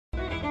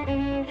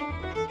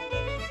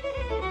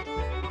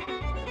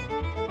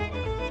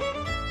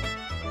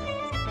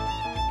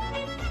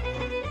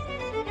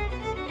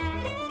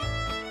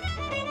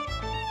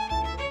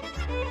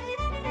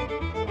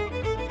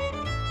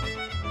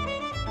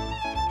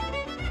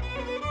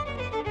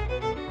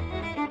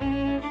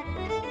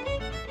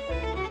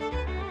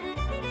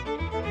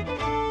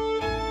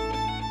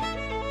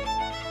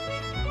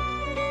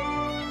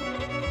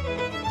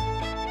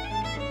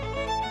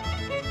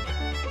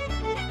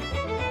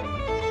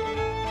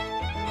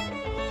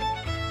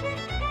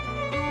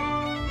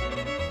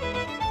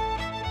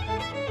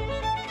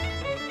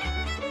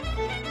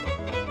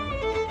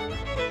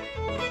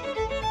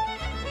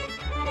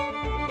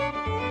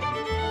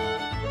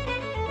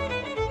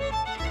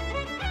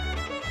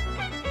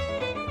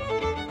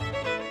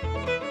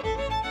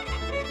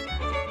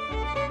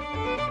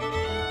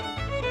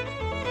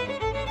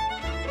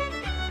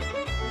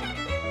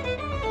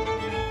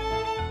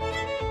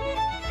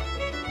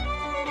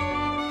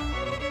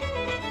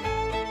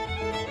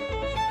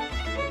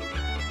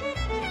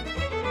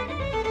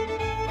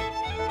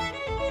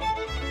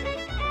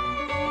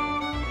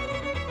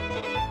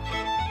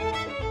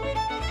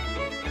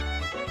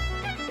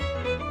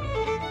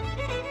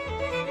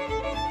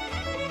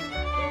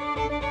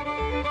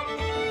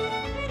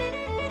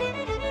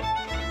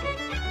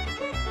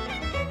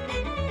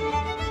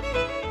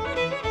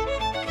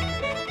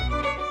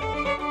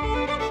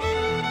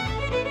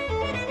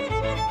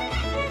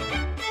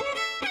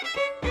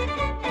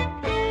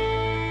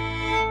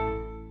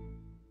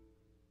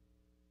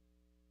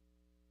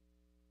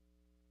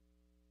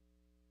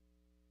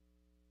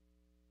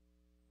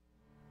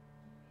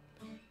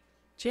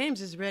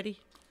James is ready.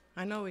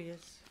 I know he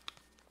is.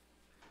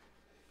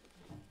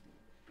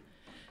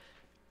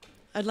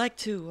 I'd like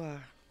to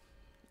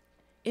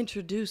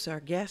introduce our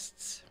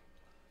guests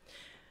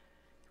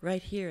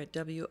right here at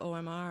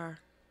WOMR.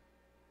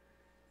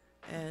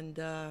 And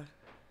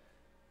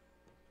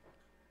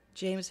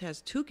James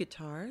has two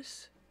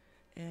guitars,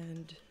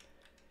 and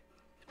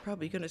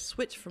probably going to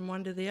switch from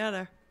one to the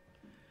other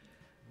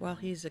while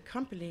he's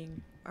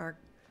accompanying our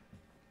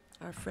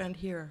friend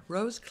here.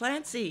 Rose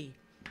Clancy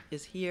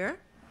is here,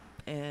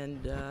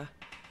 and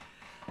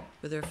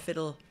with her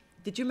fiddle.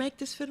 Did you make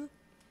this fiddle?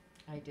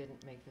 I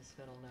didn't make this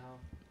fiddle, no.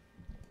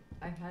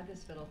 I've had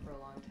this fiddle for a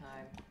long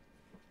time.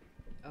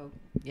 Oh,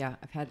 yeah,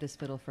 I've had this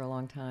fiddle for a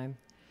long time.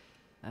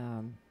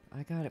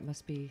 I got it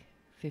must be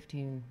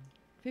 15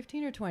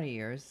 or 20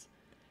 years.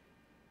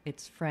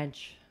 It's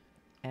French,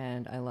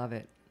 and I love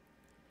it.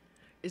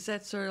 Is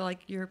that sort of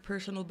like your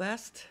personal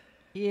best?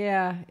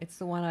 Yeah, it's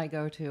the one I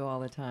go to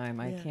all the time.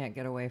 I can't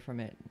get away from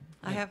it.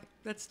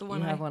 That's the one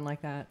You have one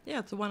like that? Yeah,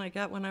 it's the one I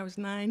got when I was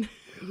 9.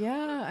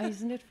 Yeah,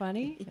 isn't it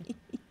funny?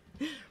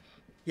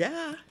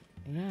 Yeah.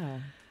 Yeah.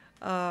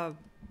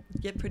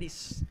 Get pretty,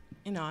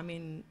 I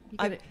mean,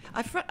 I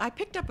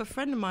picked up a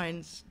friend of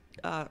mine's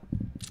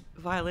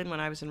violin when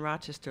I was in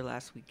Rochester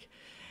last week,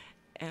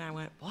 and I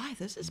went, "Why,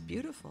 this is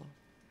beautiful."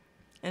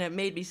 And it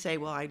made me say,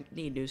 well, I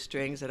need new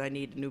strings and I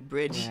need a new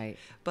bridge. Right.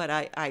 But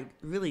I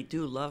really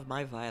do love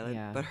my violin.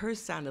 Yeah. But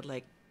hers sounded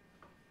like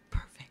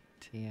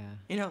perfect. Yeah.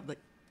 Like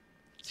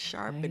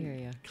sharp I and hear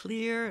ya.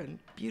 clear and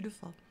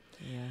beautiful.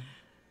 Yeah.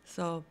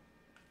 So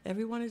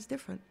everyone is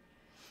different.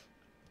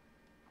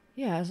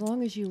 Yeah, as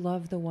long as you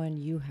love the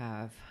one you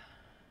have.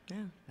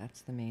 Yeah.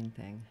 That's the main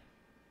thing.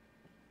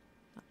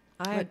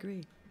 I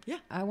agree. Yeah.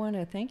 I want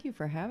to thank you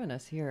for having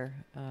us here.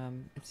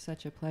 It's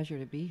such a pleasure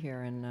to be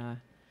here, and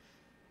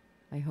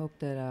I hope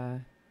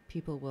that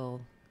people will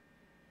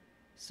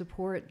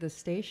support the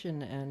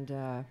station. And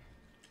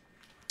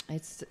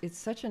it's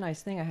such a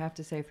nice thing, I have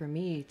to say, for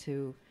me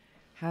to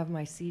have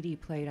my CD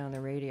played on the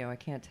radio. I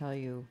can't tell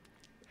you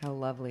how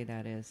lovely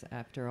that is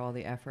after all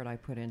the effort I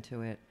put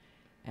into it.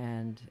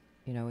 And,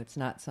 it's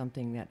not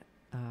something that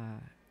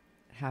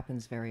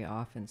happens very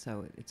often.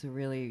 So it's a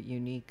really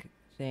unique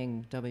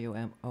thing.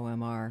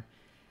 WOMR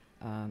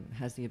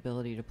has the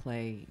ability to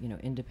play,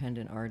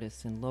 independent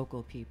artists and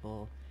local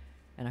people.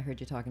 And I heard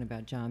you talking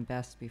about John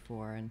Best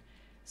before. And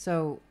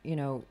so,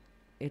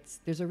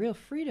 there's a real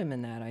freedom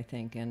in that, I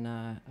think. And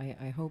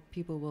I hope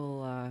people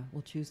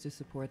will choose to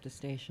support the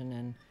station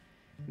and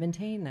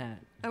maintain that.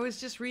 I was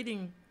just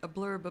reading a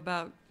blurb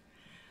about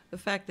the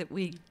fact that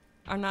we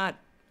are not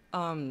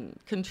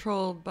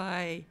controlled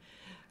by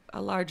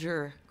a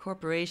larger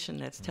corporation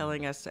that's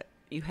telling us that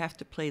you have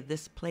to play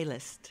this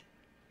playlist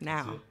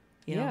now.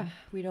 Yeah,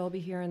 we'd all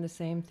be hearing the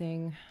same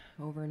thing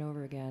over and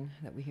over again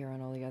that we hear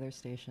on all the other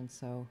stations.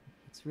 So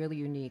it's really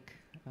unique.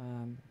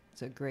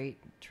 It's a great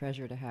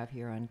treasure to have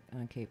here on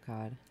Cape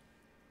Cod.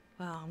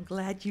 Well, I'm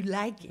glad you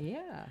like it.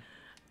 Yeah.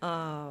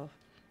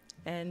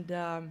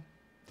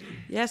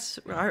 Yes,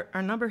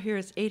 our number here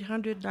is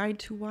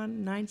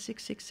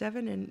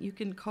 800-921-9667, and you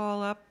can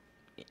call up.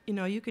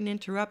 You can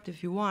interrupt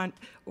if you want,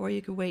 or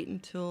you can wait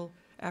until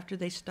after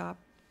they stop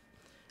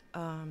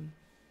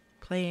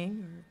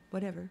playing or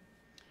whatever.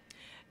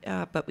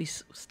 But we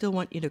still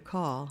want you to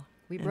call.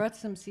 We brought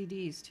some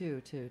CDs,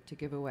 too, to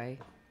give away.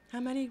 How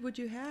many would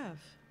you have?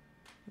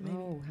 Maybe.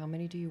 Oh, how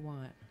many do you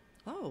want?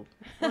 Oh,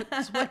 well,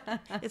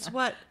 it's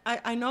what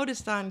I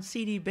noticed on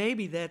CD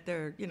Baby that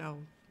there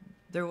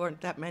weren't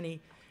that many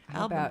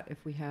How albums. about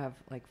if we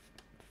have like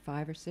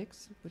 5 or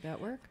 6? Would that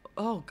work?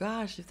 Oh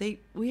gosh,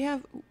 we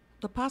have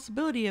the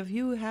possibility of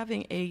you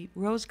having a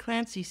Rose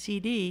Clancy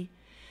CD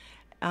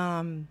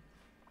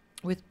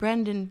with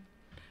Brendan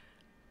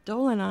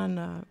Dolan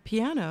on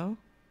piano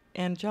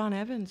and John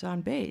Evans on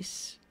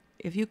bass.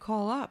 If you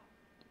call up.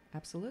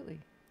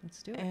 Absolutely.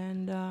 Let's do it.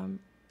 And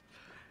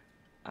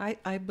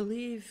I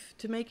believe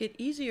to make it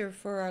easier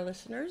for our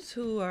listeners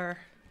who are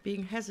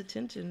being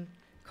hesitant in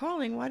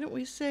calling, why don't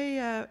we say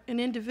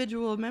an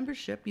individual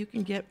membership, you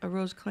can get a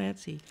Rose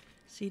Clancy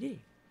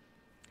CD.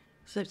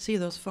 So see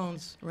those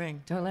phones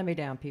ring. Don't let me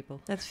down,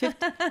 people. That's a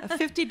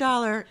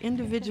 $50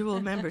 individual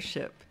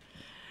membership.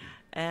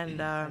 And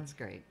that's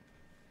great.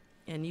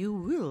 And you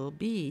will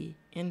be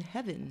in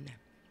heaven.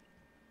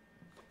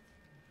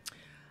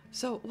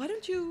 So why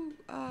don't you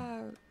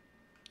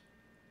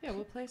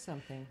we'll play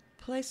something.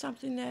 Play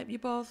something that you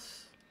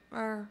both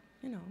are,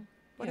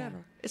 whatever.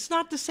 Yeah. It's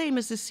not the same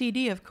as the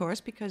CD, of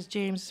course, because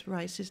James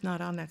Rice is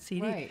not on that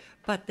CD. Right.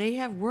 But they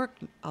have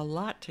worked a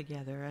lot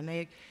together,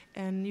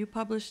 and you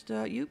produced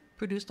a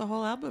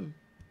whole album,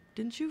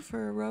 didn't you,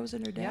 for Rose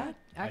and her dad? Yeah,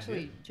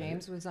 actually,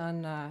 James was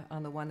on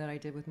the one that I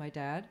did with my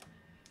dad.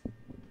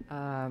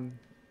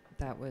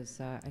 That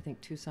was, I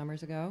think, 2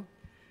 summers ago.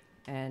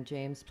 And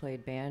James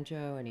played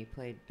banjo, and he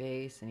played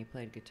bass, and he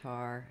played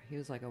guitar. He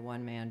was like a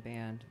one-man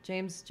band.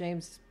 James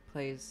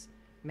plays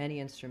many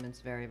instruments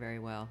very, very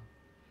well.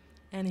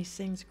 And he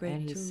sings great, too.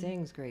 And he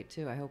sings great,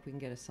 too. I hope we can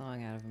get a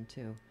song out of him,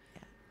 too.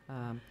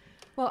 Yeah.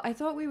 Well, I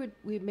thought we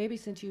maybe,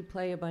 since you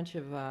play a bunch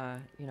of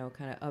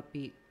kind of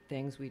upbeat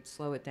things, we'd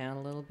slow it down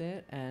a little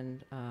bit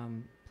and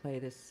play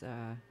this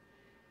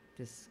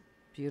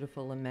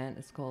beautiful lament.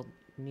 It's called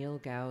Neil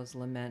Gow's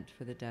Lament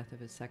for the Death of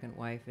His Second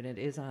Wife, and it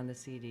is on the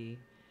CD.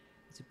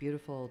 It's a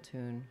beautiful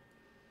tune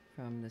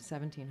from the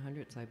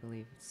 1700s, I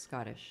believe. It's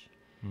Scottish.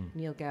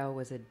 Neil Gow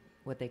was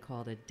what they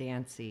called a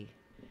dancy,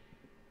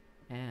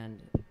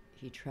 and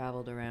he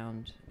traveled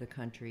around the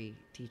country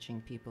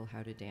teaching people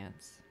how to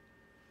dance.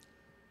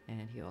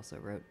 And he also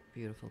wrote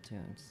beautiful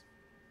tunes.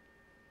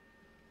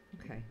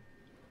 Okay.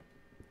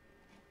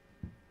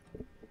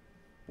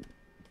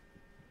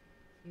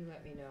 You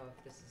let me know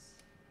if this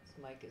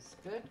mic is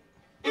good.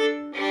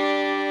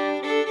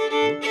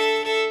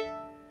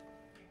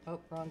 Oh,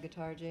 wrong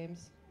guitar,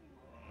 James.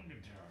 Wrong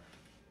guitar.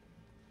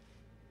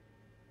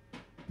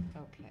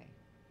 Okay.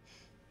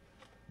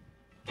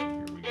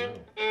 Here we go.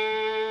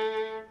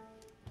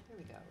 Here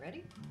we go.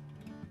 Ready?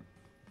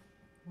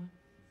 1,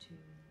 2, 3,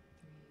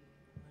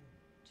 1,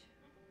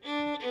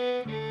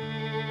 2.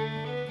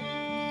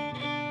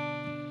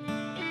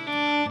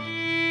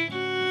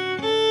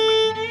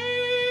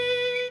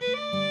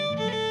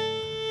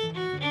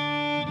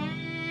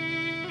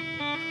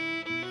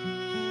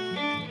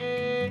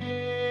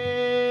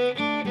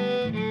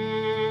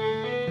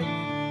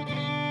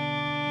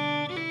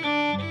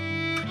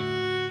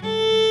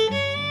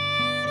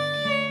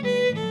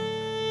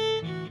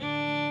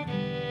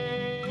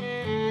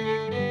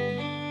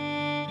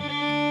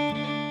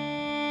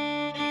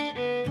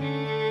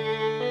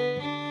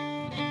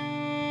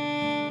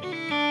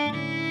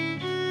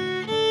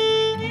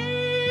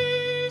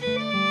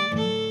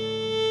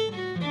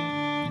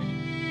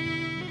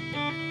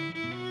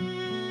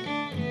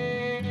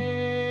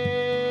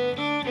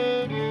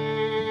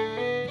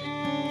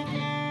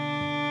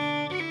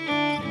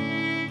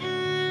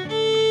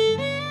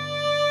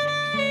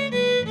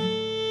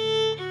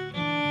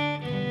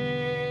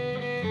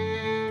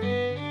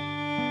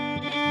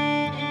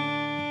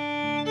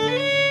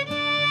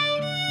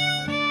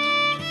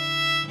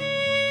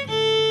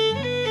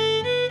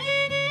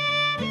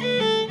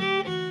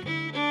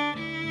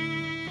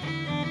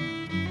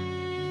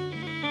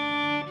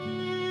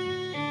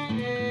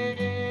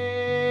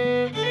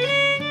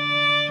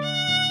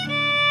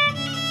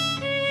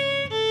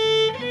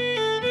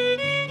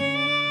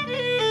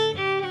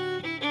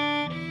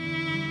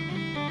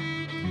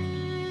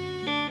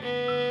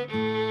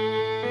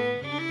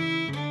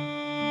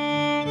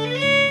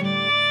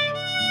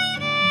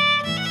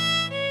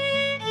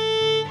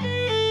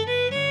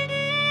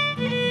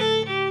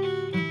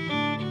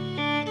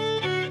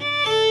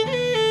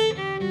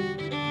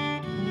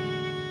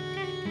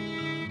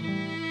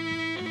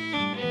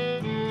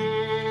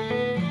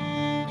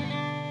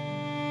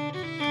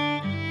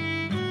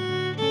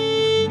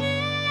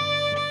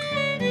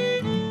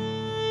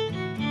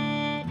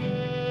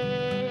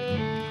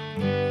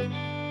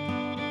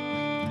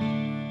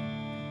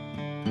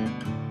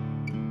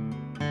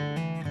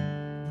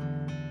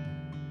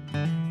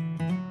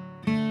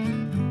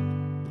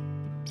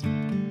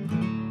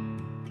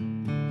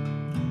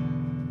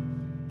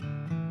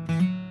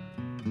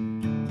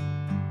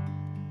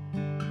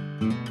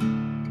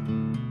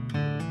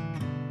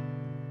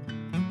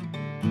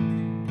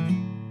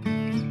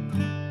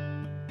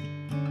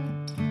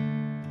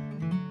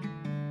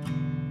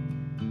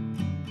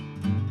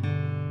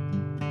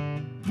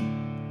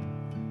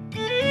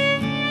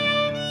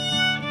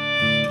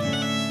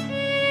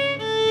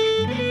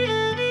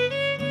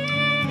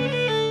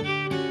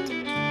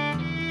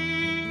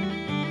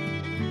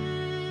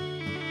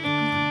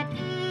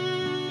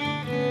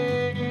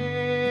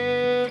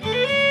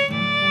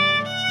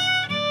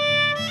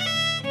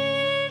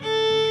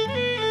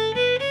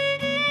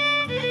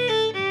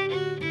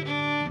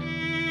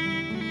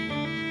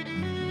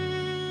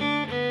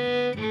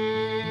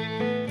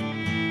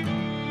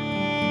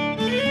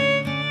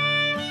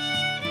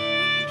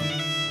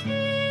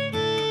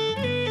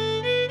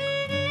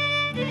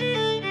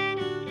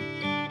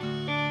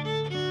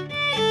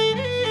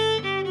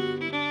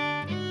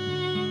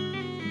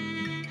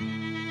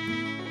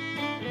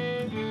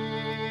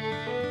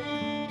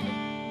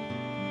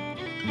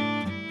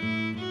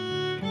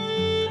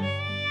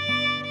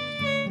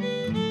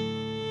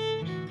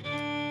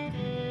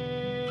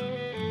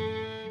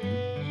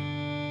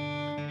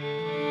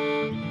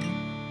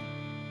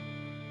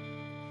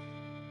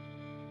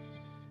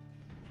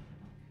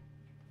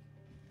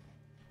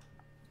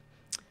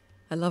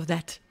 I love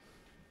that.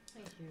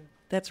 Thank you.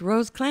 That's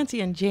Rose Clancy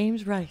and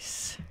James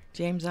Rice.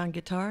 James on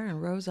guitar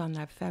and Rose on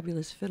that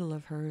fabulous fiddle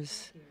of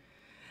hers.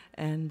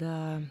 And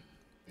the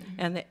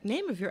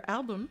name of your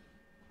album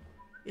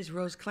is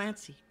Rose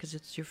Clancy because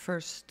it's your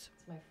first,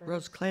 It's my first.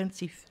 Rose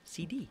Clancy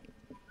CD.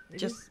 It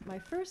just- is my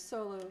first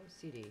solo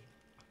CD.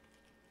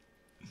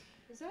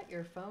 Is that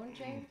your phone,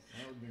 James?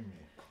 That would be me.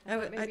 I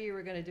thought maybe you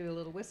were going to do a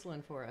little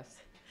whistling for us.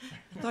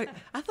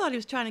 I thought he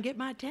was trying to get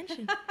my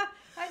attention.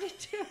 I did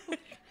too.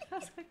 I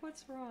was like,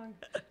 what's wrong?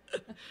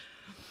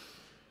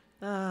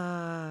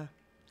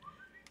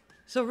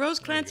 So Rose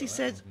There you Clancy go, that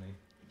says, was me.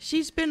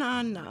 She's been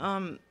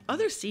on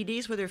other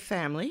CDs with her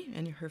family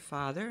and her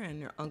father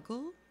and her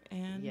uncle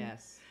and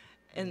Yes.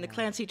 and the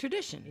Clancy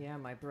tradition. Yeah,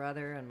 my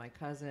brother and my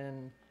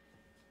cousin,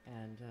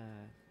 and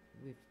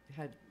we've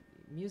had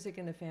music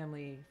in the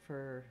family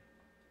for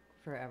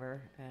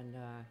forever, and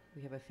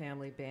we have a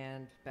family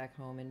band back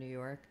home in New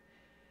York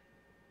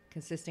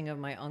consisting of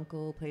my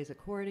uncle plays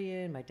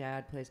accordion, my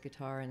dad plays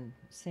guitar and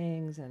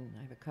sings, and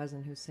I have a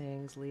cousin who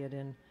sings,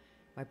 Leodin.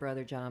 My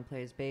brother John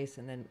plays bass,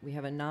 and then we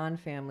have a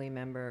non-family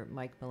member,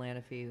 Mike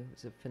Mellin,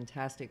 who's a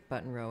fantastic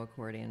button row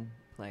accordion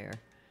player.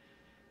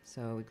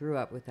 So we grew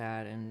up with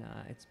that, and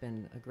it's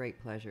been a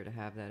great pleasure to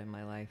have that in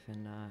my life.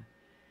 And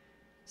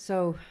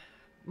so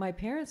my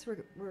parents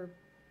were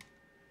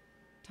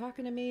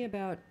talking to me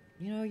about,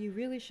 you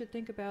really should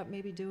think about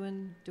maybe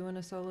doing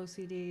a solo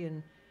CD,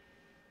 and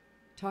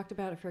talked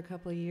about it for a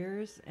couple of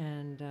years.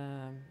 And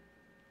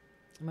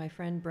my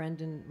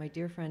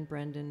dear friend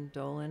Brendan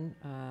Dolan,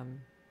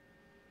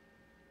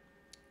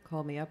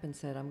 called me up and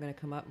said, I'm going to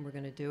come up and we're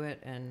going to do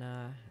it. And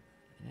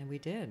we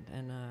did.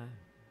 And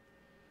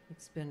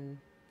it's been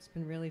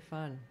really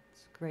fun.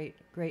 It's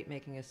great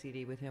making a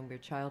CD with him. We're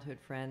childhood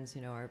friends.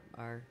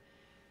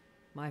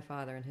 My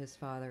father and his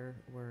father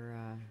were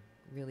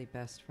really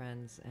best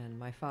friends. And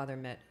my father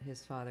met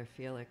his father,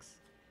 Felix,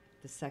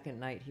 the second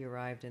night he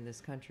arrived in this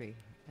country.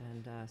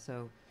 And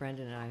so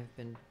Brendan and I have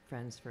been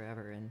friends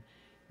forever. And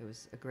it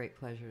was a great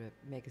pleasure to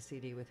make a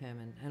CD with him.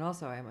 And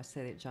also, I must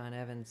say that John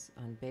Evans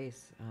on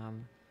bass,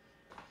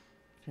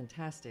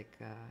 fantastic,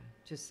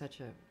 just such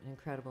an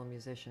incredible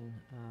musician.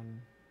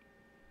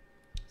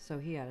 So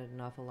he added an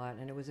awful lot.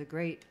 And it was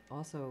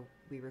also,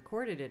 we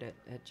recorded it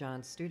at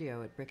John's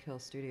studio, at Brick Hill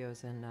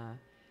Studios, and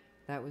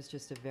that was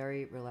just a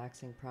very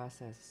relaxing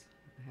process,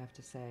 I have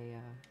to say.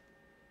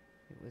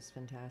 It was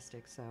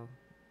fantastic. So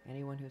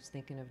anyone who's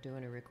thinking of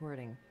doing a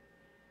recording,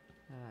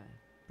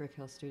 Brick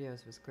Hill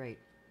Studios was great.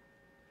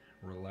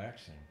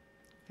 Relaxing.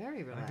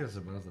 Very relaxing. I guess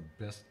about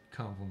the best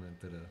compliment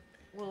that a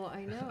Well,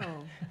 I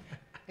know.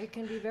 It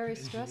can be very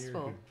engineer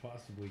stressful. could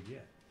possibly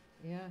get.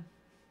 Yeah.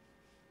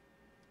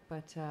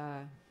 But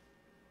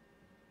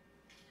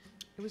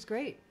it was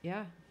great,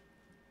 yeah.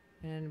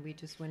 And we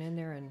just went in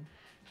there and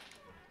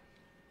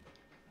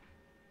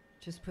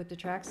just put the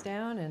tracks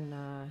down, and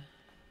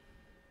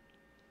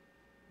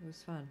it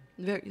was fun.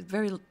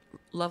 Very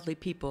lovely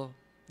people,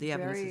 the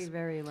Very, Evanses.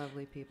 very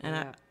lovely people. And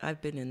Yeah.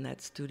 I've been in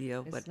that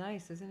studio, It's but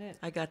nice, isn't it?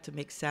 I got to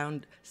make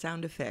sound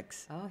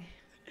effects. Oh,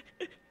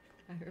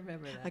 I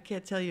remember that. I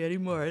can't tell you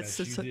anymore. It's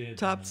Bet you just did,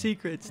 top huh?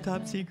 secret. It's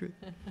top secret.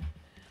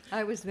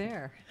 I was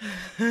there.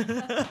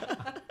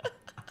 That's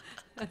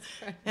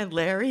right. And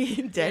Larry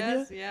and Daniel.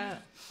 Yes, yeah.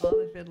 All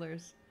the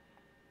fiddlers.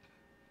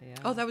 Yeah.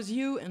 Oh, that was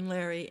you and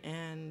Larry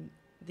and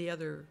the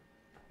other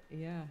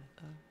Yeah.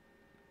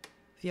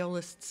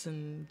 violists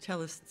and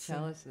cellists.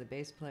 Cellist, the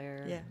bass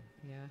player. Yeah.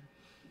 Yeah.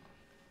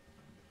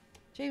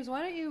 James,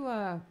 why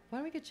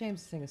don't we get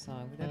James to sing a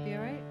song? Would that be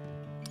all right?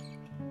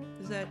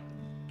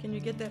 Can you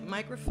get that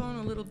microphone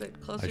a little bit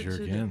closer I sure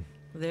to can.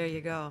 There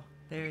you go.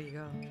 There you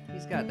go.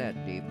 He's got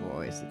that deep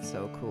voice. It's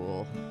so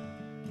cool.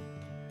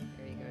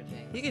 There you go,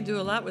 James. You can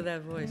do a lot with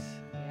that voice.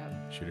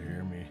 Yep. Should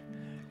hear me.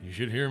 You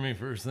should hear me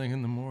first thing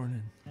in the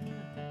morning.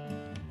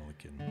 I'm only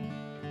kidding.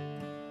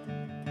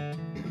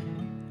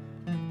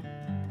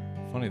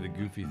 Funny the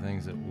goofy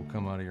things that will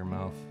come out of your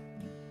mouth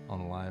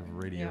on live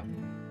radio.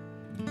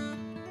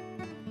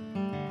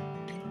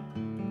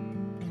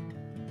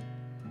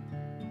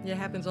 Yeah, it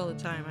happens all the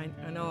time.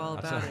 I know all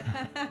about it.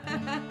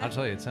 I'll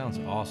tell you, it sounds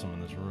awesome in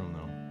this room,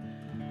 though.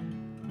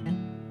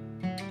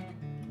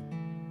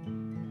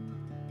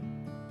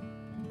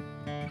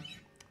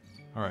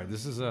 All right,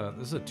 this is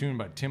a tune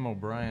by Tim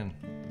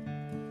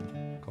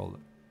O'Brien called.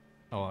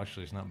 Oh,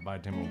 actually, it's not by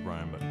Tim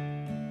O'Brien, but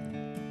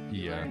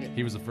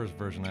he was the first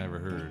version I ever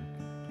heard,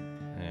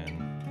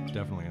 and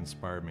definitely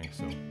inspired me.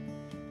 So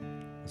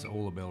it's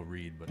Ola Belle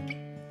Reed, but That's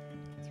right.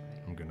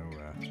 I'm gonna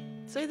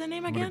Say the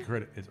name I'm again. gonna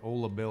credit. It's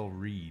Ola Belle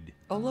Reed.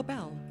 Ola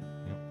Belle.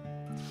 Yep.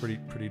 It's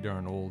pretty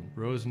darn old.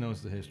 Rose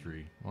knows the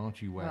history. Why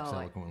don't you wax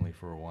Well, eloquently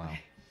for a while?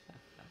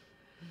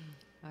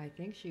 I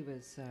think she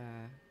was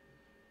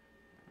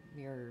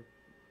near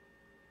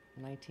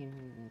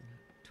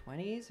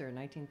 1920s or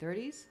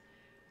 1930s.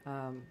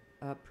 A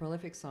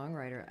prolific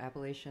songwriter,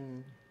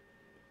 Appalachian.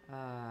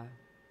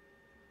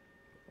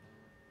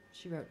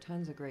 She wrote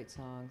tons of great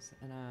songs,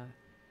 and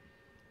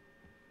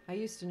I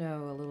used to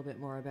know a little bit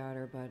more about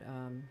her, but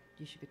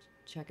you should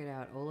check it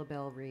out. Ola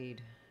Belle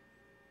Reed,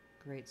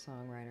 great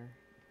songwriter.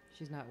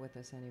 She's not with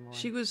us anymore.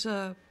 She was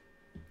a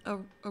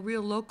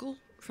real local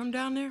from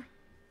down there.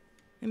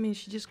 I mean,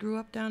 she just grew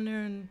up down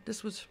there, and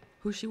this was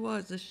who she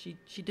was.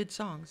 She did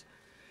songs.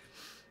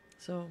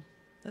 So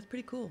that's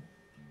pretty cool.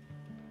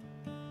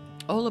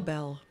 Ola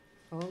Belle.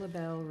 Ola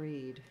Belle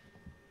Reed.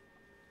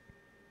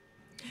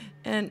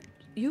 And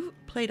you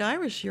played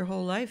Irish your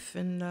whole life,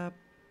 and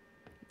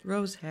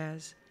Rose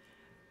has.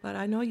 But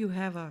I know you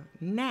have a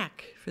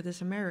knack for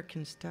this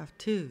American stuff,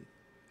 too,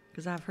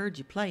 because I've heard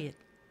you play it.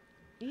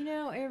 You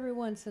know, every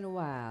once in a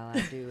while I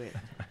do it.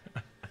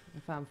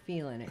 If I'm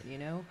feeling it, you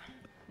know.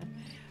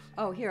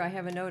 Oh, here, I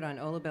have a note on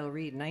Ola Belle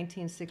Reed,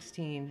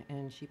 1916,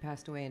 and she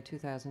passed away in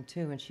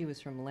 2002, and she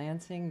was from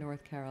Lansing,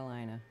 North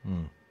Carolina.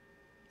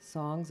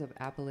 Songs of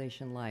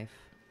Appalachian Life.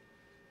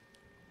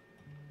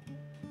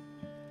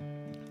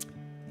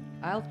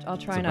 I'll try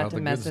It's not about to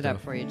the mess good it up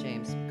stuff. for you,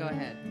 James. Go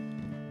ahead.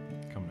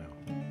 Come now.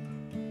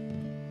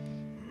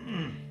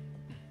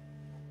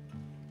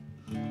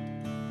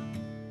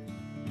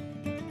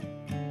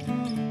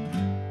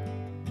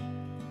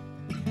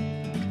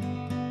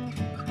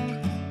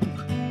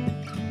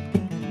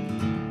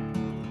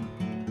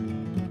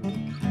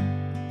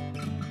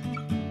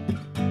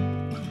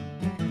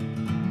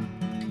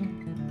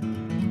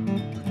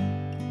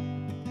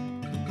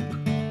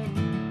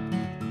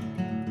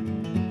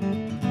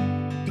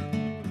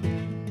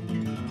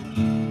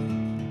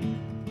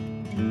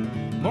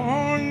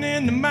 Born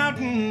in the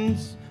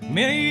mountains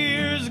many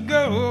years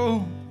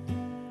ago,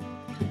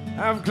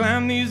 I've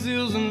climbed these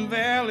hills and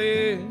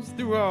valleys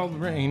through all the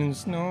rain and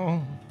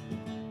snow.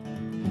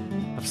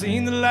 I've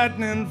seen the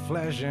lightning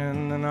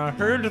flashing and I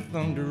heard the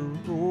thunder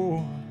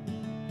roar.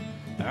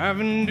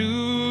 I've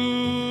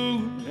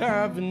endured.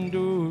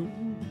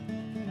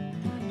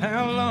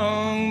 How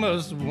long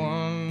must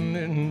one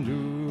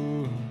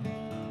endure?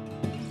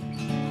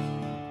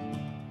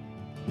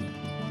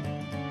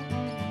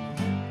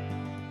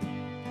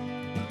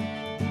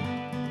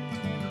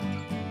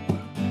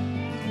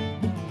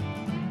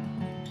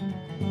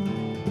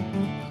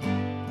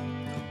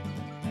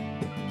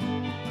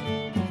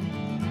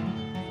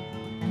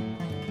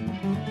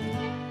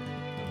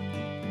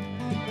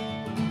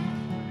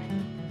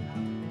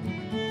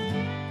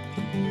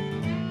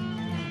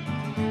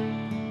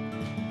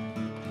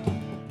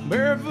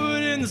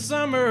 Barefoot in the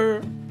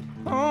summer,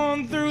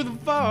 on through the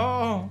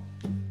fall.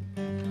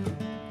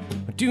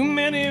 Too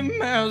many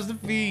mouths to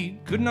feed,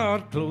 could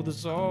not clothe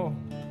us all.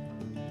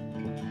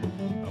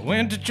 I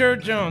went to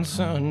church on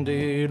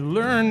Sunday to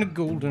learn the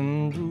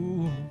golden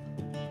rule.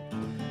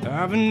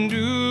 I've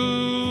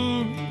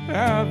endured.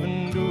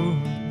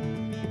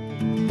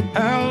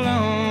 How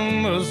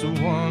long must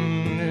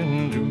one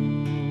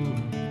endure?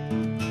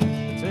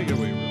 Take it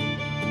away, Rose.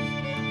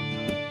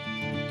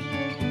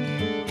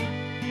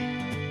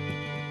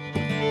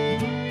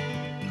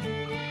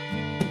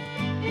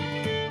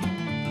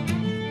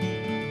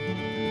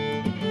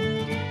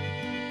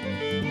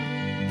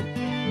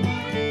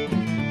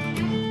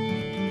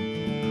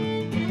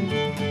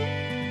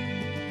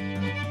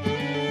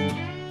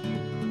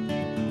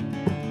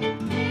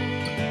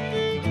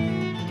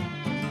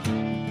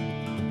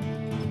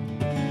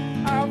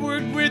 I've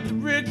worked with the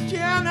rich,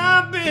 yeah, and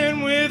I've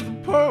been with the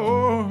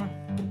poor.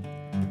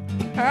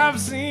 I've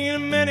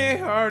seen many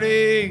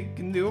heartache,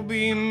 and there'll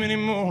be many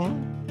more.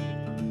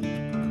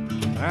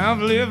 I've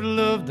lived,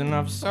 loved, and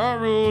I've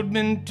sorrowed,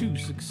 been to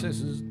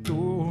success's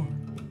door.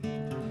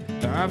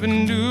 I've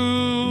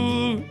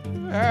endured.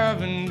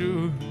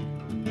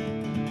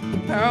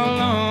 How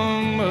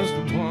long must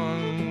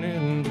one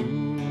endure?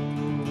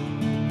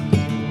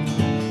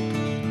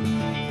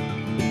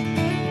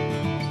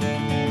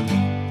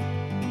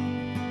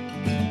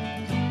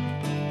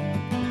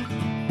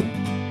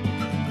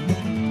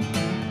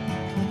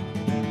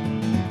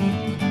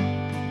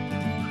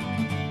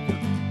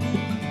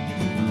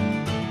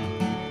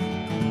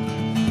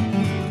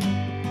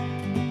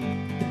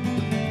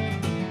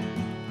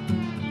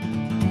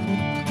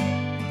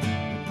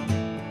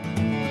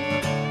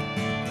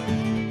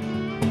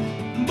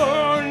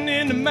 Born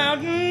in the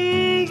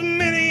mountains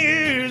many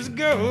years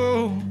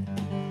ago,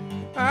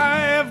 I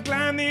have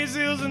climbed these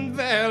hills and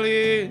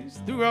valleys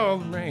through all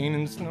the rain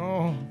and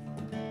snow.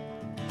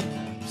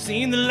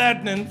 Seen the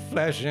lightning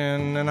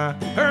flashing and I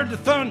heard the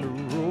thunder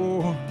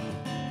roar.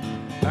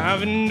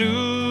 I've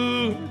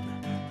endured.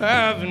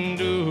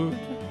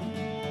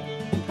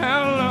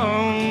 How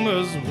long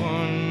must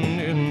one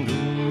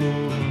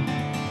endure?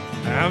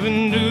 I've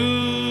endured.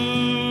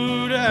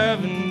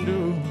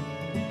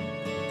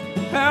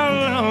 How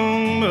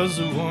long must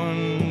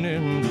one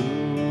endure?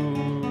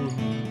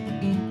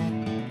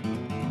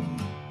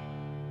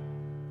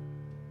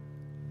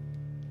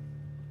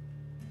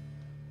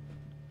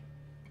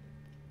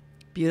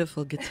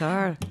 Beautiful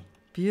guitar.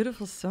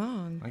 Beautiful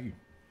song. Thank you.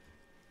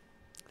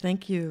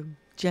 Thank you,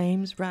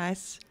 James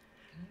Rice.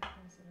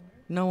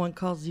 No one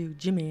calls you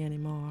Jimmy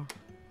anymore.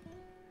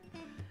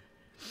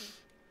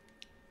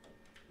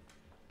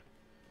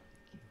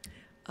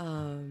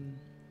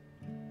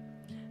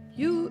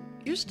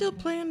 You're still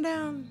playing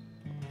down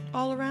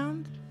all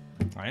around?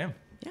 I am.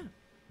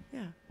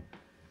 Yeah.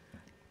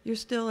 You're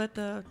still at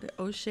the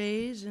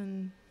O'Shea's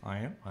and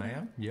I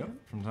am. Yep.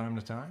 From time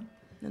to time.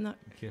 not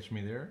Catch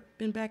me there.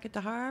 been back at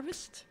the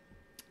Harvest?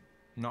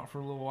 Not for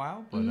a little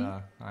while, but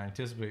I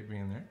anticipate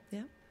being there.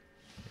 Yeah.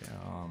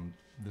 Yeah,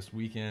 this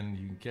weekend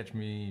you can catch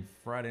me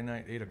Friday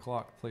night, 8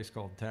 o'clock, a place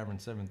called Tavern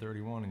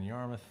 731 in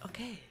Yarmouth.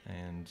 Okay.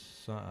 And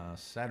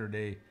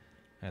Saturday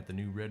at the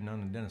new Red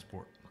Nun in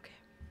Dennisport. Okay.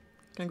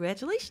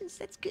 Congratulations.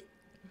 That's good.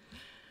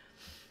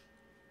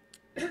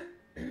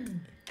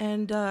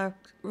 And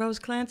Rose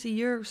Clancy,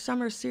 your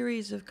summer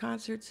series of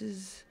concerts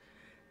is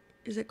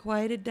it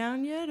quieted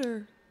down yet,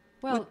 or?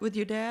 Well, with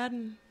your dad?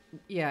 And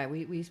yeah,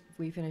 we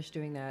finished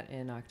doing that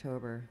in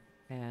October,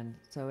 and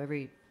so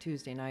every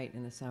Tuesday night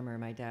in the summer,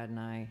 my dad and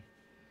I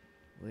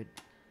would.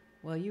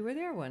 Well, you were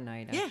there one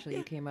night, Yeah, actually. yeah.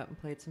 You came up and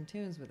played some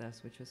tunes with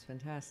us, which was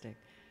fantastic.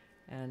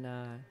 And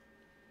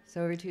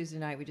so every Tuesday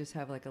night, we just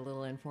have like a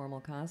little informal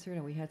concert,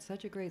 and we had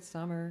such a great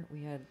summer.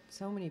 We had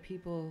so many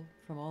people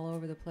from all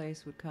over the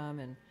place would come,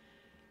 and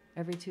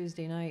every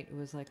Tuesday night, it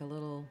was like a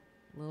little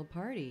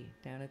party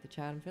down at the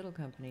Chatham Fiddle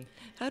Company.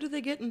 How do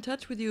they get in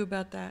touch with you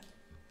about that?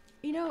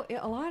 You know,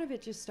 a lot of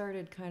it just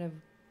started kind of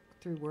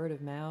through word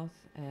of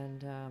mouth,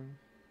 and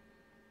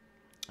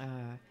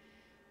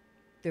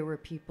there were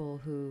people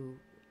who,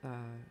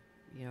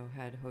 you know,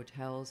 had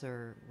hotels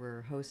or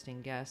were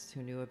hosting guests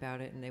who knew about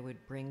it, and they would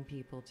bring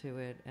people to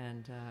it,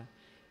 and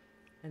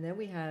then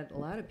we had a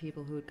lot of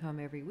people who would come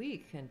every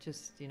week and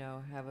just, you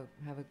know, have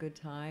a good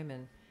time,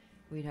 and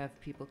we'd have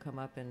people come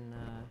up and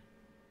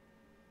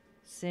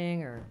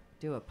sing or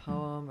do a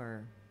poem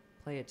or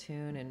play a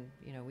tune, and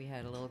you know, we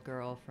had a little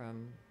girl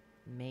from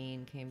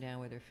Maine came down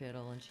with her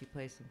fiddle, and she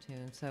played some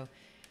tunes. So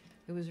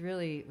it was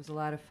a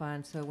lot of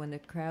fun. So when the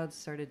crowds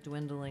started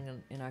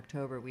dwindling in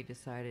October, we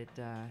decided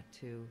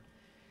to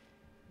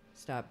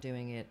stop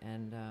doing it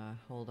and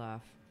hold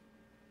off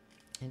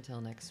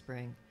until next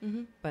spring.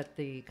 Mm-hmm. But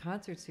the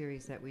concert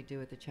series that we do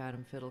at the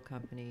Chatham Fiddle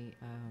Company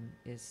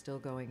is still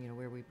going, you know,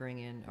 where we bring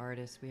in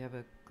artists. We have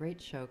a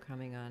great show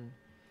coming on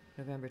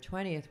November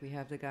 20th. We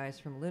have the guys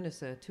from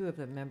Lunasa, 2 of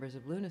the members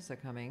of Lunasa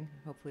coming.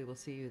 Hopefully we'll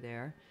see you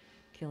there.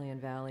 Killian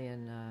Valley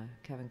and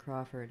Kevin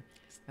Crawford.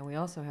 And we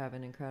also have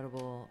an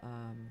incredible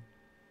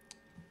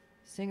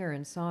singer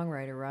and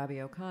songwriter,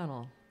 Robbie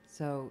O'Connell.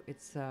 So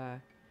it's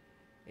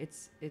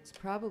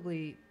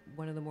probably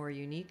one of the more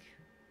unique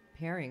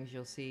pairings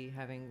you'll see,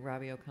 having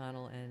Robbie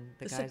O'Connell and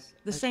the guys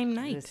the same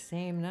night. The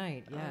same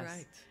night, yes. All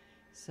right.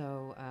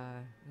 So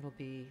it'll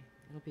be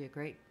a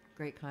great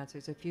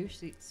concert. There's a few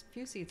seats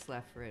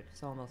left for it.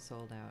 It's almost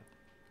sold out.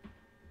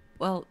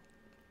 Well,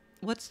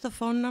 what's the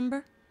phone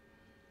number?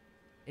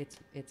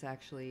 It's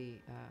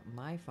actually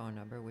my phone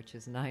number, which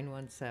is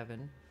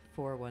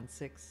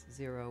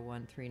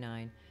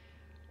 917-416-0139,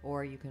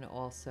 or you can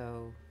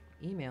also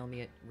email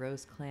me at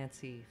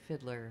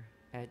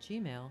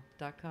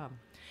roseclancyfiddler@gmail.com.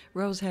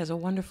 Rose has a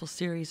wonderful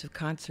series of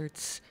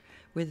concerts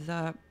with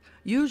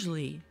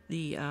usually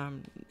the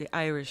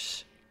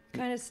Irish.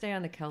 Kind of stay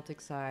on the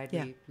Celtic side.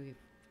 Yeah. We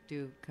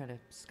do kind of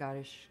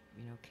Scottish,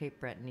 you know, Cape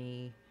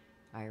Breton-y,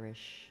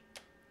 Irish.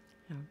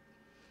 Yeah.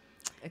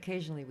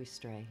 Occasionally we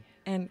stray.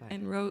 And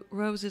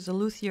Rose is a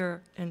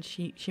luthier, and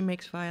she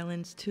makes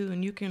violins too.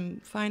 And you can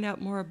find out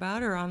more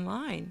about her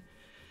online.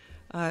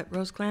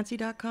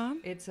 RoseClancy.com?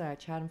 It's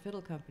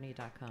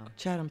ChathamFiddleCompany.com.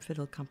 Chatham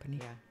Fiddle Company.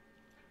 Yeah.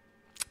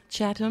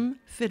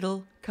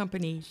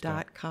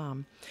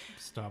 ChathamFiddleCompany.com.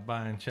 Stop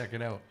by and check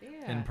it out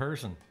Yeah. in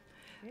person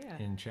Yeah.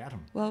 in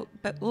Chatham. Well,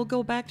 but we'll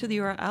go back to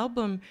your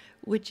album,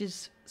 which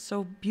is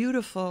so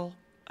beautiful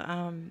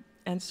and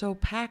so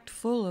packed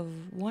full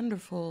of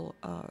wonderful,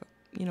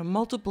 you know,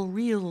 multiple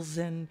reels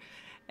and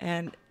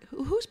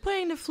who's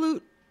playing the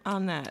flute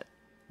on that?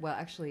 Well,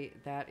 actually,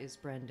 that is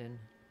Brendan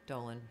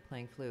Dolan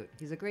playing flute.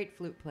 He's a great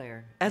flute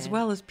player. As and-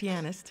 well as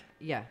pianist.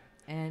 Yeah.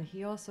 And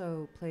he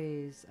also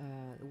plays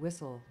the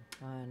whistle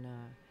on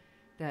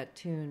that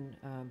tune,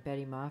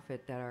 Betty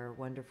Moffat, that our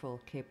wonderful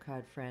Cape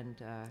Cod friend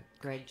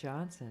Greg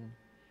Johnson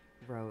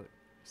wrote.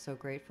 So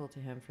grateful to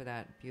him for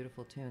that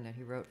beautiful tune that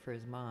he wrote for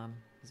his mom.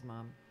 His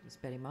mom was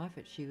Betty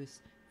Moffat. She was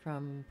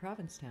from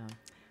Provincetown,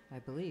 I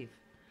believe.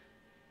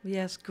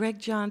 Yes, Greg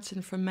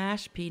Johnson from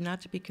Mashpee,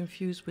 not to be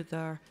confused with the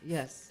other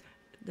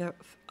The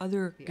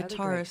other Greg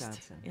guitarist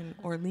Johnson. in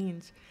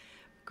Orleans.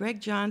 Greg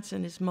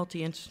Johnson is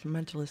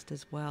multi-instrumentalist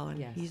as well, and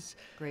Yes. he's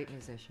Great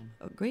musician.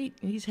 great.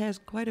 He has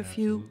quite a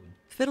few Absolutely.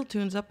 fiddle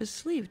tunes up his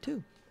sleeve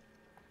too.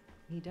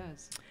 He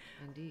does,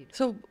 indeed.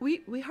 So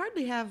we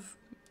hardly have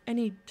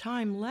any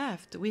time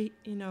left.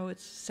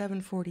 It's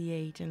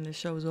 7:48 and the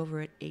show's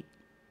over at 8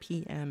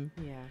 p.m.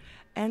 Yeah.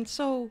 And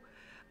so,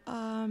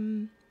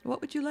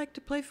 what would you like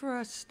to play for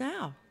us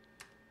now?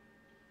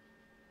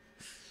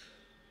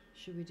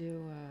 Should we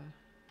do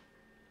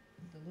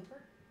the looper?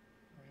 Or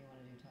you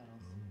want to do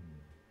titles?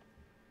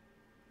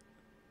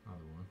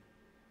 Either one.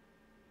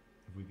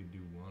 If we could do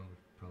one, we'd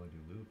probably do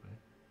loop, eh?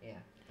 Yeah.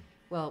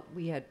 Well,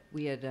 we had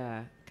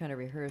kind of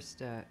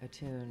rehearsed a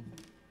tune,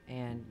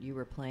 and you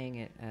were playing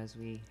it as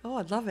we. Oh,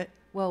 I'd love it.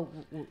 Well,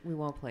 we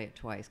won't play it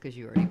twice because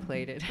you already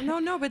played it.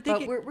 No, but they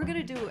But can, we're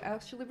gonna do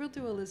we'll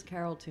do a Liz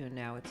Carroll tune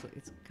now.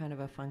 It's kind of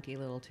a funky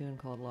little tune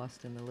called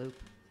 "Lost in the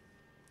Loop,"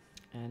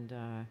 and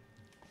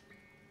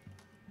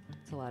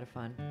it's a lot of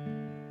fun.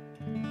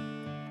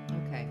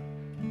 Okay.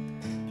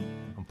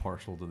 I'm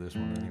partial to this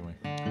one anyway.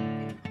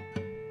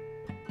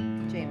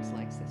 James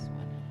likes this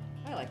one.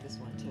 I like this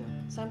one too.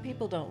 Some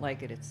people don't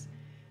like it. It's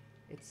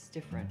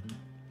different.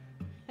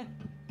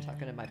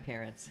 Talking to my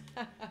parents.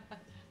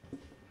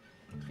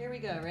 Here we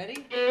go.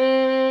 Ready?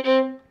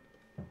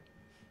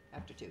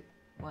 After 2.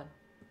 1,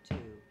 2.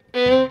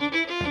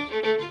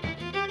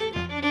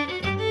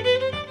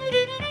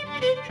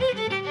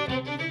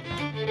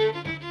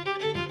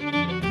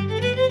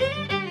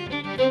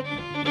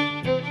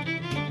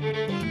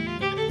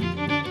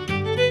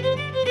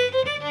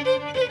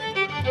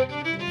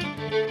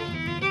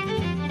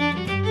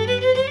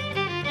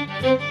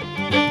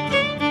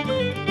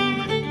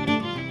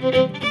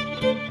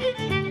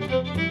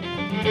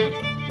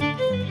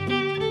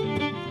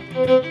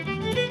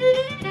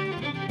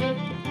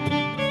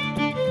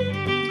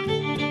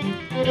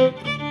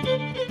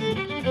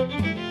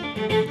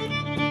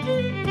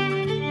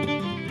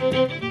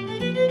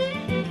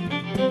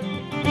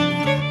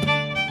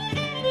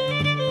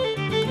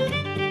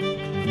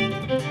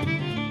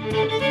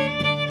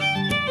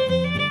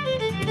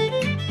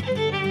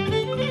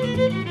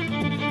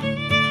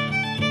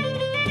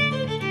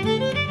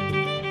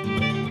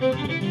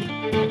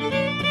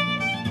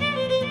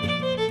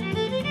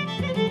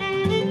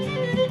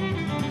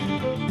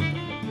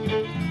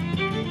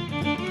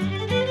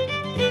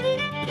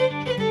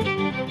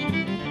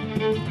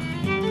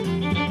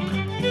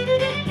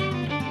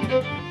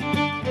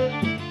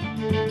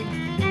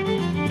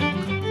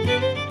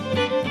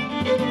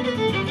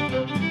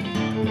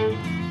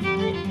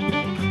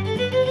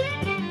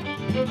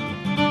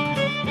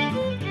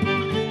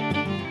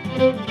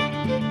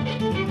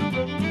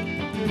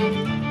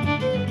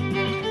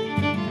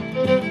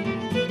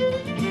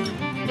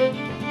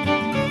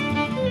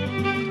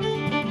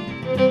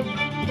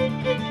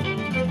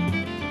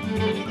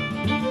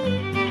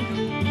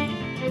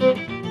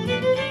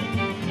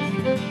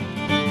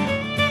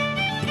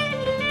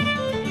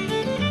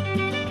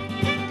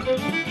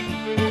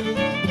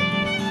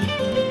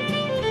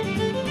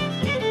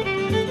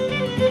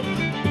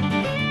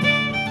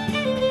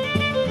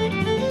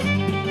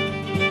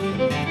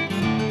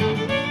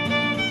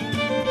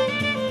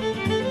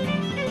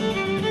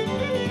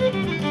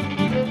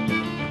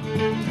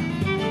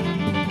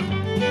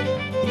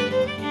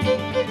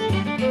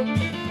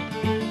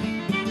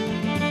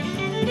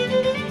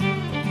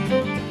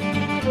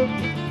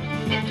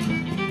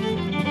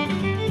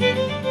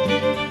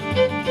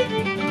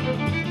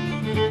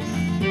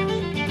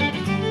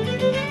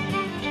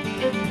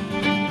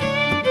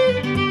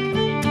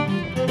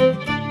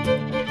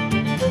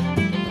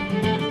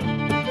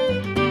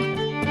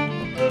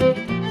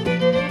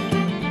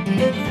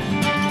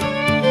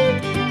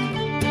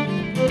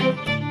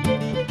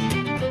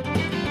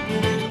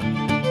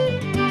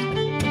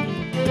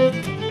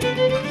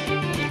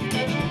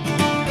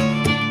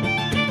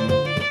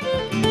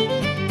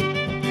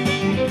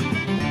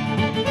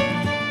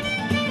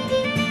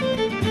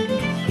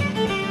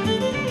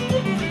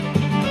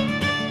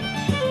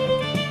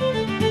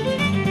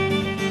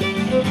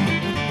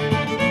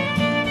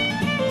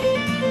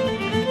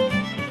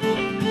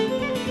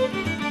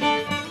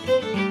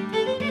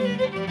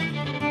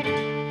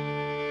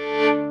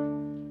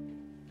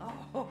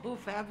 Oh,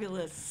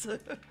 fabulous.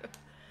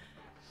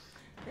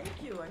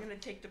 Thank you. I'm going to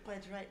take the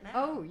pledge right now.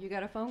 Oh, you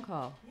got a phone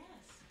call. Yes.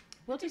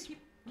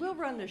 We'll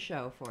run the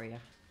show for you.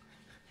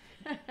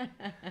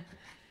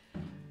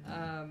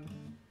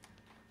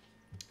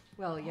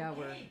 Well, yeah,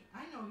 we're Okay,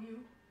 I know you.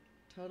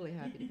 totally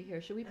happy to be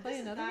here. Should we And play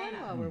this is another one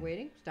Dinah. while we're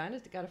waiting?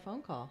 Dinah's got a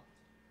phone call.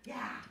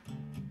 Yeah.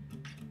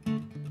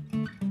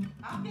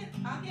 I'll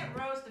get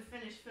Rose to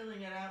finish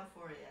filling it out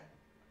for you.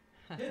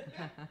 You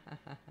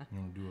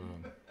want to do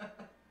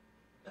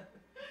a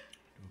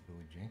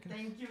Billy Jenkins?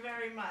 Thank you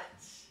very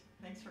much.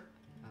 Thanks for.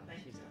 Oh, Thank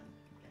she's you. on.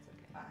 That's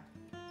okay.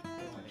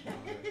 Bye.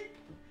 Okay.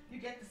 You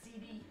get the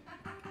CD.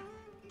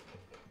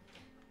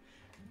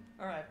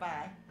 All right.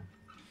 Bye.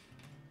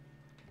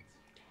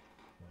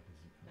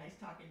 Nice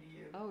talking to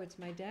you. Oh, it's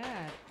my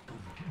dad.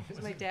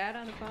 Is my dad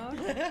on the phone?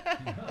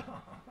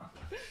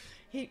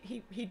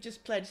 He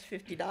just pledged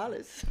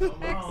 $50.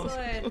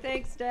 Excellent.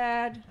 Thanks,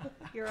 Dad.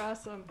 You're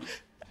awesome.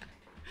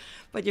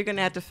 But you're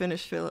gonna have to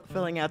finish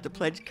filling out the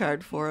pledge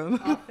card for him.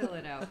 I'll fill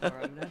it out for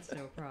him. That's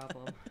no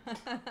problem.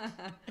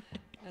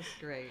 That's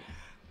great.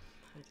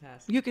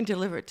 Fantastic. You can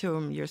deliver it to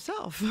him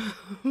yourself.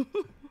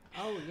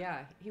 Oh,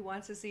 yeah. He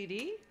wants a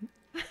CD?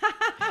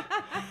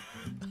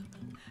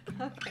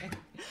 Okay.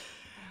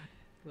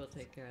 We'll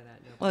take care of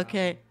that. No problem.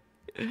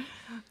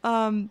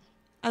 Okay.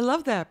 I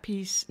love that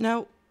piece.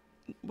 Now,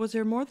 was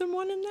there more than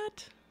one in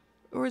that?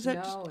 Or is that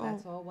no, just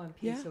that's all one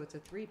piece. yeah? So it's a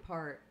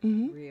 3-part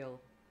Mhm. reel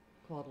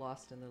called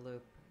Lost in the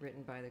Loop,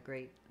 written by the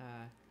great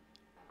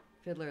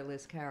fiddler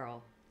Liz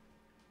Carroll.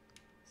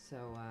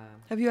 So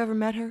Have you ever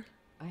met her?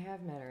 I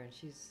have met her, and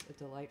she's a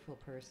delightful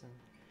person.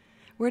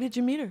 Where did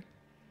you meet her?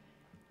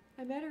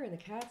 I met her in the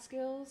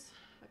Catskills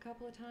a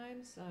couple of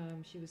times.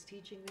 She was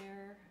teaching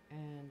there,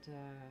 and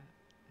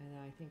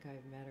I think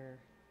I've met her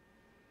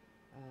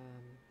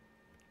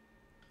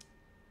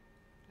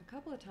a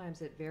couple of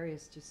times at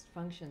various just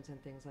functions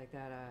and things like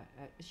that.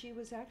 She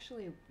was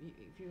actually,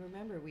 if you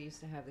remember, we used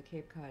to have the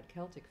Cape Cod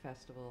Celtic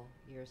Festival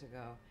years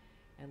ago,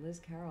 and Liz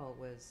Carroll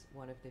was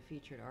one of the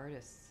featured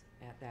artists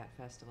at that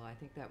festival. I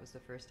think that was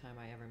the first time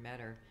I ever met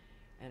her,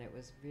 and it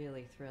was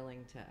really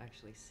thrilling to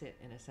actually sit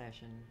in a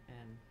session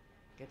and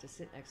get to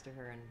sit next to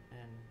her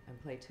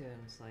and play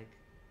tunes. Like,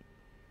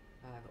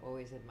 I've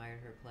always admired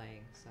her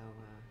playing, so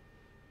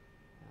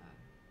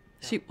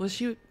Was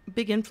she a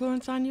big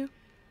influence on you?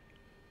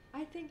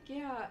 I think,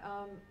 yeah.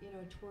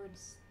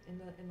 Towards in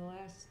the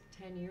last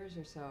 10 years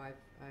or so, I've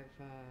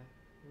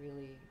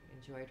really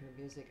enjoyed her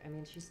music. I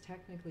mean, she's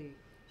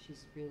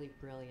really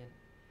brilliant,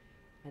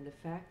 and the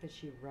fact that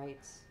she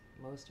writes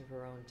most of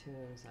her own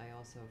tunes, I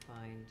also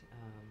find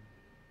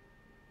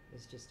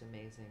is just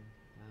amazing.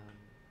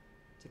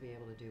 To be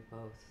able to do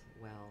both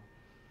well,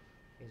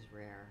 is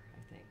rare, I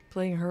think.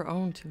 Playing her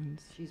own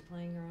tunes. She's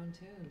playing her own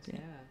tunes, Yeah.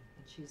 yeah.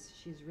 And she's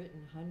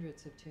written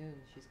hundreds of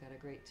tunes. She's got a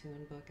great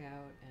tune book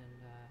out,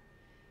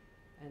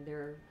 and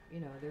they're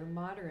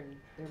modern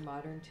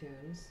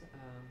tunes,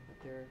 but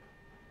they're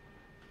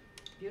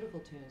beautiful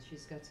tunes.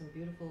 She's got some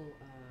beautiful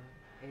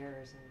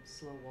airs and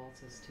slow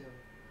waltzes too.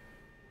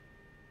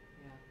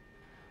 Yeah.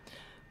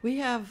 We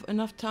have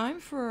enough time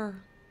for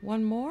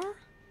one more,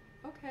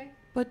 Okay.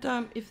 but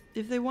if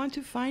they want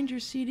to find your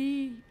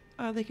CD,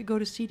 they could go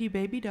to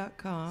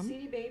cdbaby.com.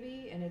 CD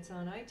Baby, and it's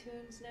on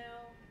iTunes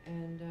now,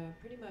 and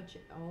pretty much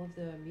all of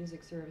the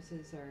music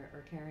services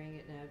are carrying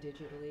it now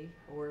digitally,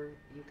 or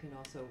you can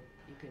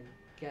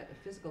get a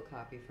physical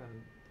copy from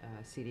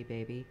CD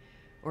Baby,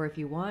 or if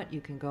you want,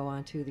 you can go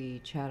onto the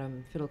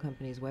Chatham Fiddle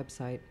Company's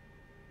website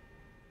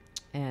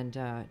and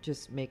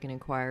just make an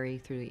inquiry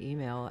through the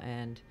email,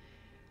 and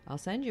I'll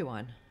send you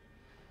one.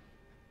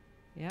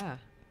 Yeah.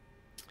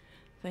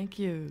 Thank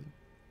you.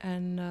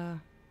 And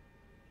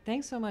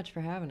Thanks so much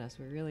for having us.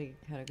 We really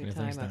had a good Yeah,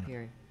 time thanks, up Dinah.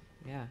 here.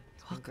 Yeah,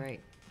 it's been Welcome. great.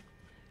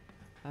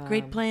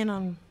 great playing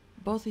on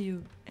both of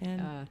you.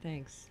 And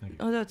Thanks. Thank you.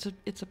 oh,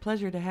 it's a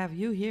pleasure to have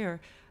you here.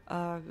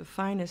 The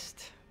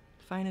finest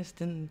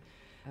in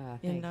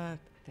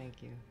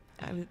Thank you.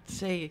 I would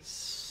say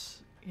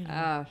it's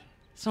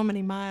so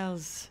many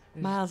miles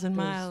and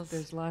miles.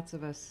 There's lots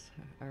of us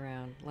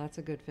around. Lots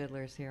of good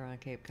fiddlers here on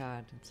Cape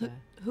Cod. So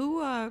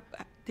who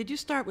did you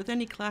start with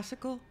any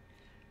classical?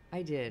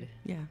 I did.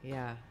 Yeah.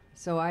 Yeah.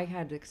 So I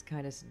had this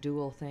kind of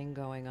dual thing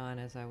going on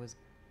as I was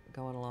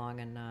going along,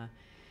 and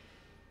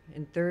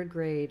in third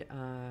grade,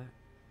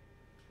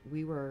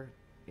 we were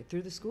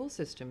through the school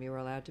system. You were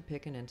allowed to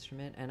pick an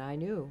instrument, and I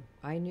knew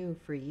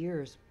for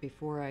years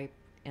before I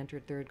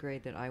entered third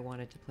grade that I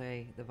wanted to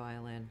play the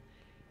violin.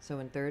 So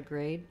in third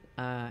grade,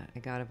 I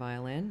got a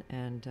violin,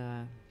 and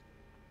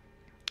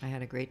I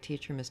had a great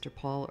teacher, Mr.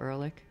 Paul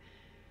Ehrlich,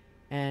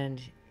 and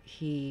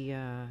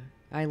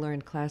I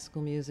learned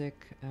classical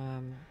music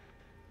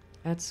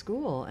at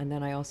school, and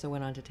then I also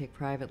went on to take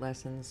private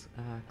lessons,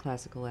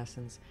 classical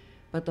lessons.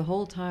 But the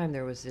whole time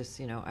there was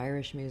this,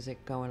 Irish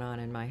music going on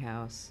in my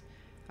house,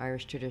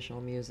 Irish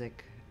traditional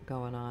music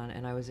going on,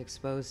 and I was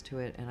exposed to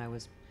it, and I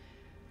was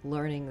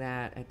learning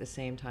that at the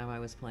same time I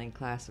was playing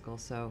classical.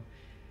 So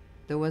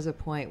there was a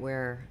point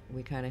where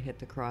we kind of hit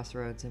the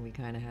crossroads, and we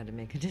kind of had to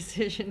make a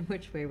decision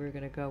which way we were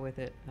going to go with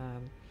it.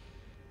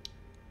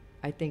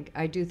 I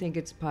do think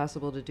it's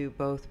possible to do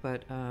both,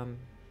 but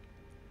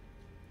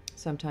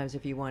sometimes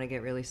if you want to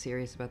get really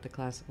serious about the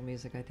classical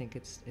music, I think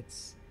it's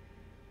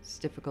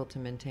difficult to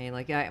maintain.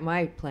 Like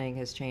my playing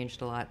has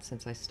changed a lot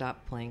since I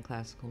stopped playing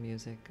classical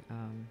music,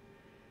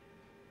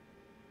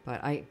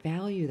 but I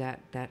value that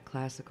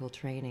classical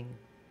training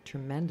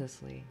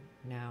tremendously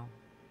now.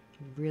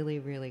 I'm really,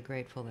 really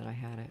grateful that I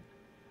had it.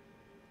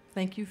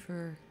 Thank you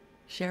for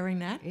sharing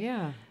that.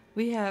 Yeah.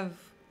 We have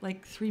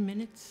like 3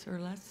 minutes or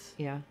less.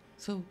 Yeah.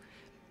 So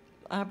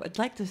I'd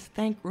like to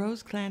thank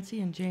Rose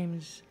Clancy and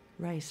James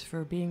Rice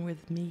for being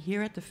with me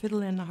here at the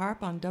Fiddle and the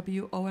Harp on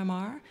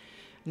WOMR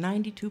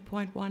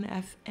 92.1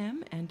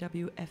 FM and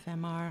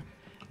WFMR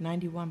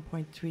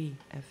 91.3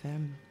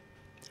 FM.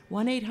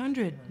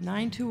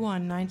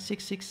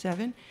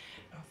 1-800-921-9667.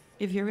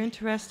 If you're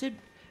interested,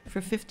 for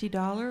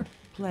 $50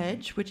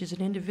 pledge, which is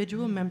an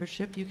individual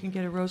membership, you can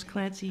get a Rose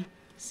Clancy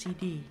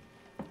CD.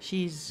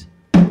 She's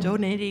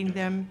donating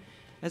them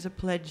as a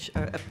pledge,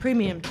 a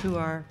premium to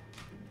our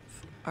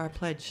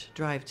pledge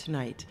drive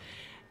tonight.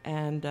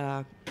 And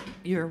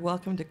you're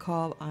welcome to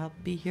call. I'll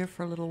be here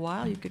for a little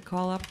while. You could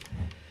call up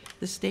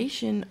the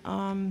station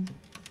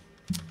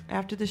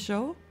after the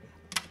show,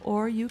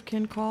 or you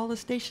can call the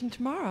station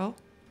tomorrow,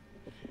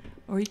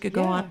 or you could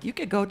go on. You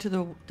could go to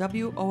the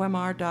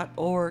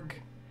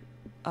WOMR.org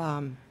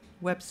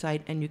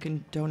website, and you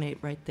can donate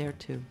right there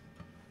too.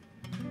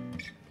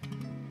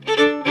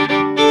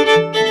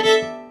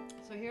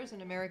 So here's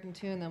an American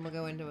tune, then we'll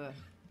go into a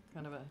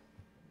kind of a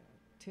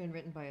tune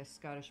written by a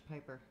Scottish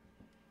piper.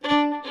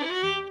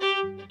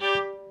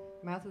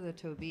 Mouth of the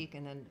Tobique,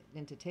 and then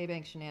into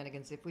Tay-Bank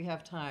Shenanigans if we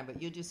have time,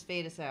 but you just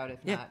fade us out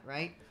if not,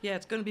 right? Yeah,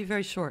 it's going to be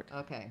very short.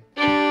 Okay.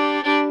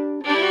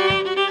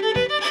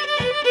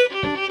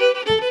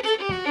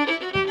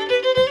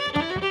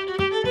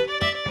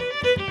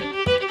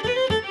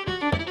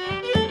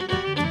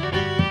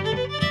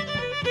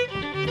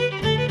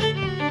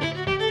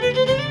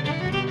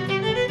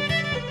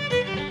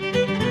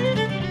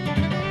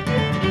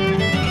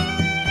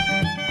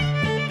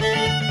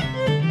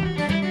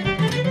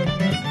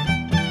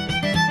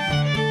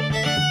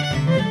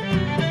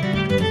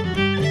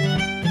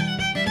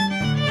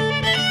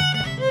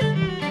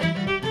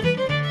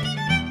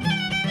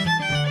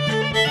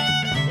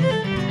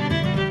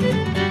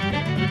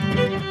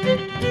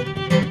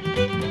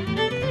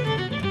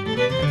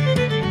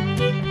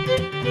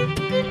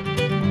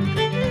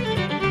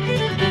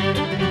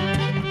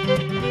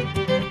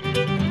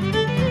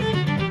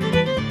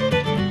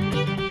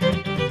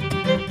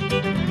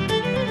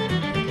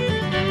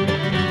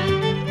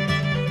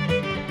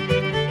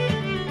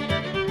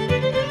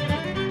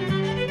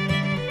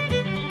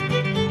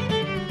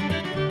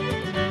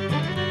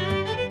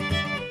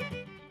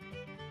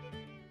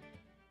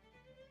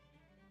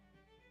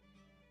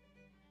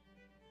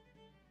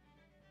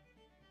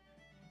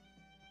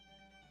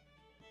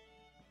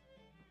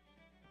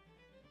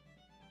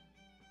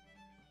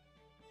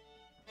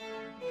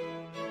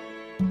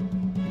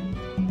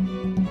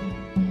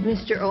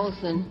 Mr.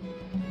 Olson,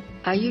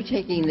 are you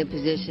taking the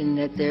position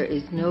that there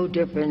is no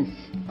difference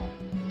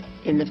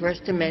in the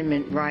First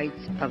Amendment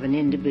rights of an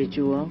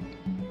individual?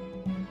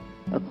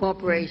 A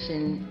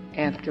corporation,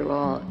 after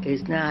all,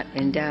 is not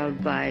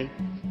endowed by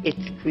its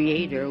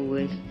creator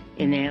with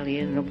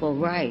inalienable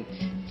rights.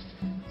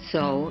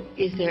 So,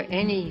 is there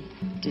any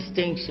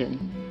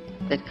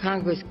distinction that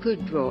Congress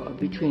could draw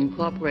between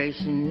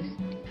corporations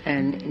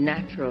and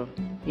natural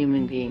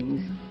human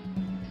beings?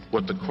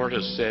 What the court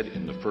has said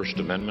in the First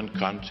Amendment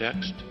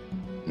context,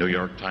 New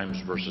York Times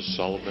versus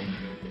Sullivan,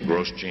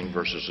 Grosjean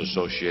versus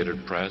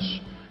Associated Press,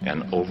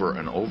 and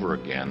over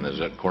again, is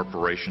that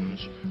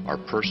corporations are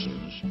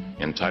persons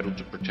entitled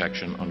to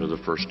protection under the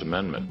First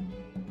Amendment.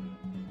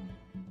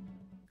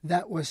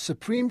 That was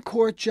Supreme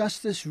Court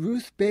Justice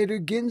Ruth Bader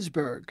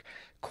Ginsburg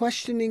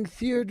questioning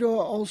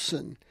Theodore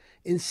Olson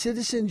in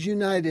Citizens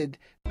United.